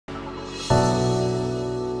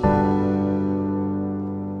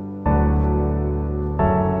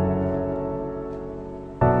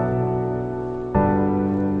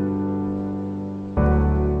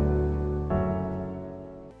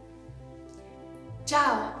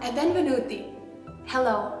Ciao e benvenuti!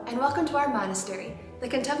 Hello and welcome to our monastery, the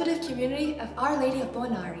contemplative community of Our Lady of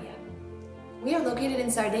Bonaria. We are located in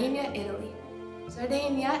Sardinia, Italy.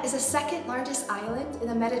 Sardinia is the second largest island in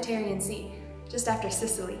the Mediterranean Sea, just after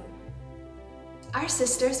Sicily. Our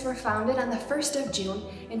sisters were founded on the 1st of June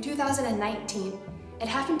in 2019. It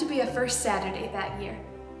happened to be a first Saturday that year.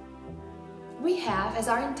 We have as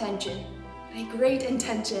our intention, a great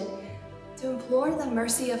intention, to implore the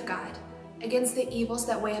mercy of God against the evils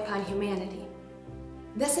that weigh upon humanity.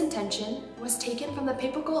 This intention was taken from the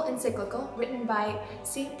papal encyclical written by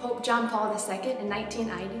St. Pope John Paul II in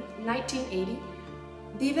 1980,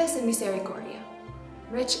 Dives in Misericordia,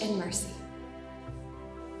 rich in mercy.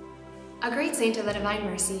 A great saint of the Divine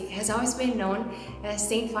Mercy has always been known as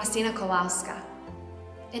Saint Faustina Kowalska.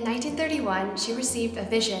 In 1931, she received a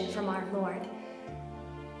vision from our Lord.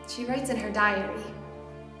 She writes in her diary,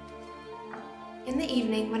 "In the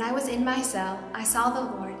evening, when I was in my cell, I saw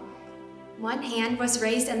the Lord. One hand was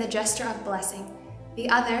raised in the gesture of blessing. The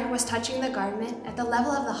other was touching the garment at the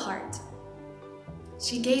level of the heart.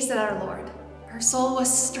 She gazed at our Lord. Her soul was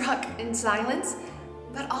struck in silence,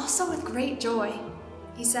 but also with great joy.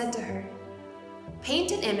 He said to her,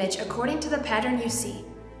 'Paint an image according to the pattern you see,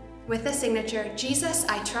 with the signature, Jesus,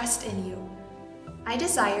 I trust in you. I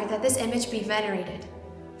desire that this image be venerated,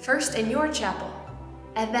 first in your chapel,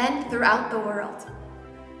 and then throughout the world.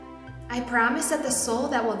 I promise that the soul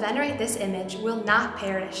that will venerate this image will not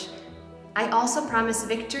perish. I also promise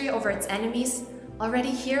victory over its enemies already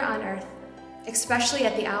here on earth, especially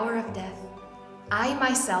at the hour of death. I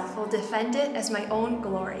myself will defend it as my own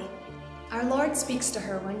glory.' Our Lord speaks to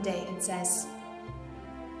her one day and says,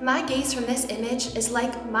 'My gaze from this image is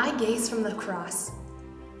like my gaze from the cross.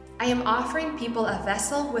 I am offering people a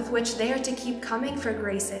vessel with which they are to keep coming for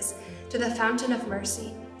graces to the fountain of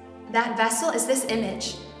mercy. That vessel is this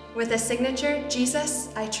image, with the signature, Jesus,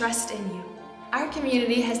 I trust in you.' Our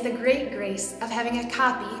community has the great grace of having a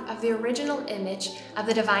copy of the original image of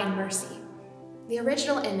the Divine Mercy. The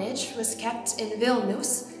original image was kept in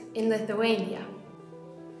Vilnius, in Lithuania.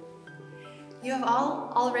 You have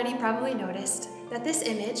all already probably noticed that this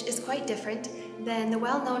image is quite different than the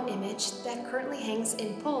well-known image that currently hangs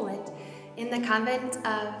in Poland in the convent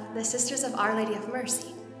of the Sisters of Our Lady of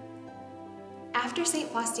Mercy. After St.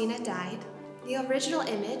 Faustina died, the original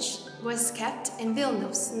image was kept in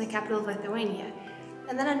Vilnius, in the capital of Lithuania,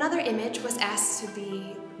 and then another image was asked to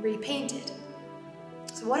be repainted.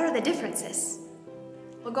 So what are the differences?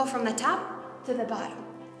 We'll go from the top to the bottom.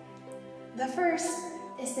 The first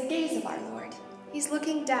is the gaze of our Lord. He's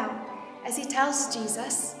looking down as he tells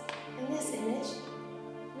Jesus, in this image,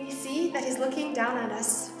 we see that he's looking down on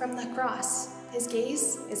us from the cross. His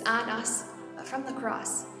gaze is on us, but from the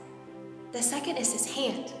cross. The second is his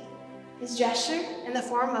hand. His gesture in the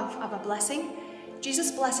form of a blessing.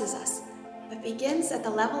 Jesus blesses us, but begins at the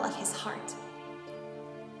level of his heart.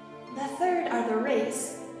 The third are the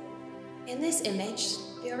rays. In this image,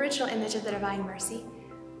 the original image of the Divine Mercy,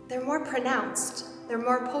 they're more pronounced, they're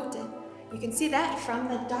more potent. You can see that from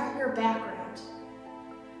the darker background.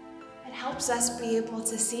 It helps us be able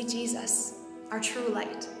to see Jesus, our true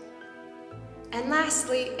light. And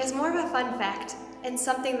lastly, is more of a fun fact, and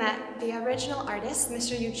something that the original artist,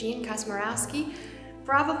 Mr. Eugene Kosmarowski,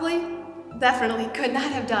 definitely could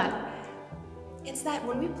not have done. It's that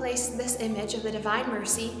when we place this image of the Divine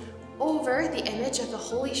Mercy over the image of the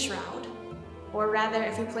Holy Shroud, or rather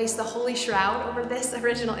if we place the Holy Shroud over this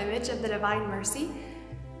original image of the Divine Mercy,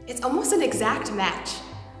 it's almost an exact match.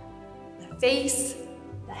 The face,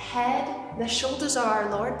 the head, the shoulders of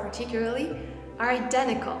our Lord particularly, are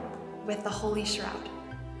identical with the Holy Shroud.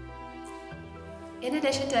 In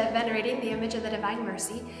addition to venerating the image of the Divine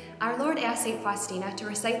Mercy, our Lord asked St. Faustina to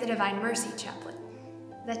recite the Divine Mercy Chaplet.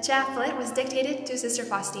 The chaplet was dictated to Sister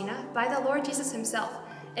Faustina by the Lord Jesus himself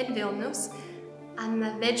in Vilnius on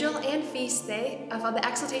the vigil and feast day of the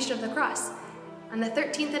Exaltation of the Cross on the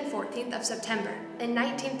 13th and 14th of September in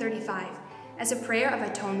 1935 as a prayer of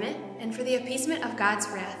atonement and for the appeasement of God's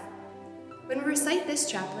wrath. When we recite this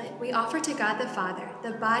chaplet, we offer to God the Father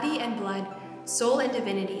the body and blood, soul and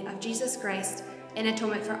divinity of Jesus Christ in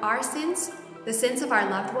atonement for our sins, the sins of our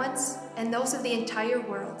loved ones, and those of the entire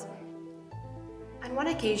world. On one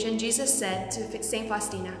occasion, Jesus said to St.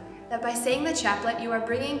 Faustina that by saying the chaplet, you are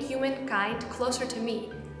bringing humankind closer to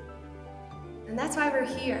me. And that's why we're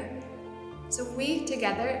here. So we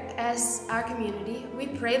together, as our community, we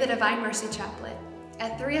pray the Divine Mercy Chaplet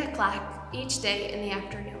at 3 o'clock each day in the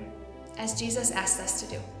afternoon, as Jesus asked us to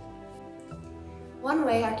do. One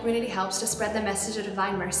way our community helps to spread the message of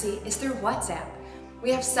Divine Mercy is through WhatsApp. We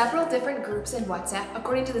have several different groups in WhatsApp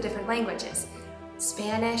according to the different languages.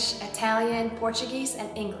 Spanish, Italian, Portuguese, and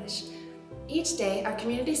English. Each day, our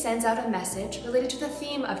community sends out a message related to the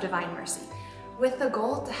theme of Divine Mercy, with the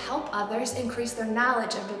goal to help others increase their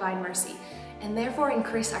knowledge of Divine Mercy, and therefore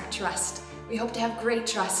increase our trust. We hope to have great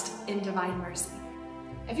trust in Divine Mercy.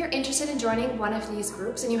 If you're interested in joining one of these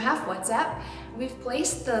groups and you have WhatsApp, we've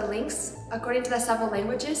placed the links according to the several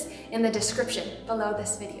languages in the description below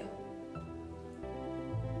this video.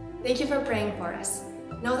 Thank you for praying for us.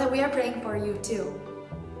 Know that we are praying for you too.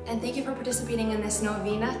 And thank you for participating in this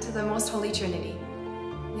novena to the Most Holy Trinity.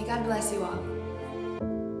 May God bless you all.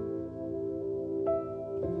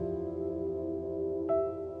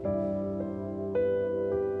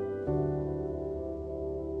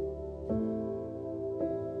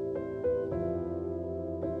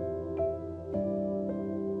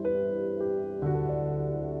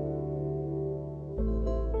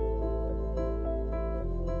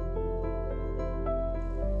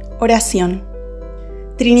 Oración.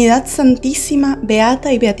 Trinidad Santísima,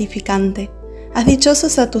 Beata y Beatificante, haz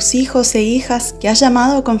dichosos a tus hijos e hijas que has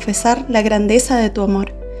llamado a confesar la grandeza de tu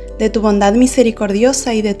amor, de tu bondad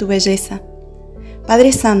misericordiosa y de tu belleza.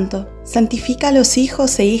 Padre Santo, santifica a los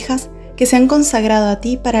hijos e hijas que se han consagrado a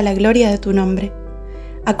ti para la gloria de tu nombre.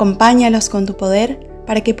 Acompáñalos con tu poder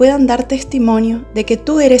para que puedan dar testimonio de que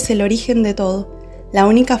tú eres el origen de todo, la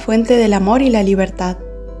única fuente del amor y la libertad.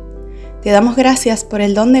 Te damos gracias por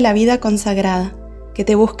el don de la vida consagrada, que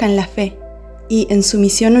te busca en la fe, y en su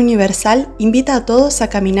misión universal invita a todos a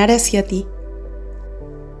caminar hacia ti.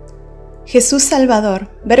 Jesús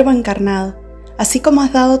Salvador, Verbo encarnado, así como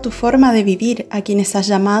has dado tu forma de vivir a quienes has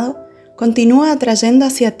llamado, continúa atrayendo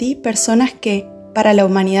hacia ti personas que, para la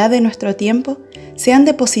humanidad de nuestro tiempo, sean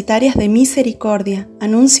depositarias de misericordia,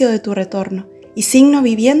 anuncio de tu retorno, y signo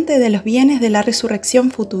viviente de los bienes de la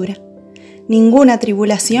resurrección futura. Ninguna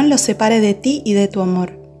tribulación los separe de ti y de tu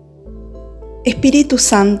amor. Espíritu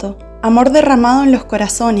Santo, amor derramado en los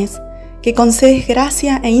corazones, que concedes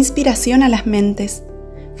gracia e inspiración a las mentes,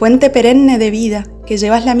 fuente perenne de vida, que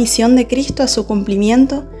llevas la misión de Cristo a su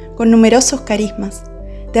cumplimiento con numerosos carismas,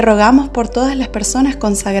 te rogamos por todas las personas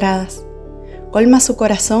consagradas. Colma su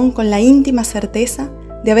corazón con la íntima certeza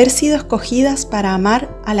de haber sido escogidas para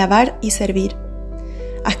amar, alabar y servir.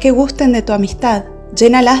 Haz que gusten de tu amistad,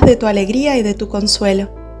 llénalas de tu alegría y de tu consuelo.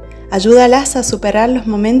 Ayúdalas a superar los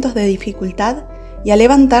momentos de dificultad y a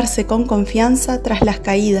levantarse con confianza tras las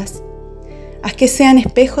caídas. Haz que sean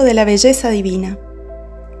espejo de la belleza divina.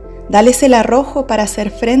 Dales el arrojo para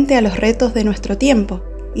hacer frente a los retos de nuestro tiempo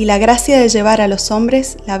y la gracia de llevar a los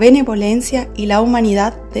hombres la benevolencia y la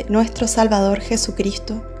humanidad de nuestro Salvador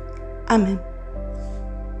Jesucristo. Amén.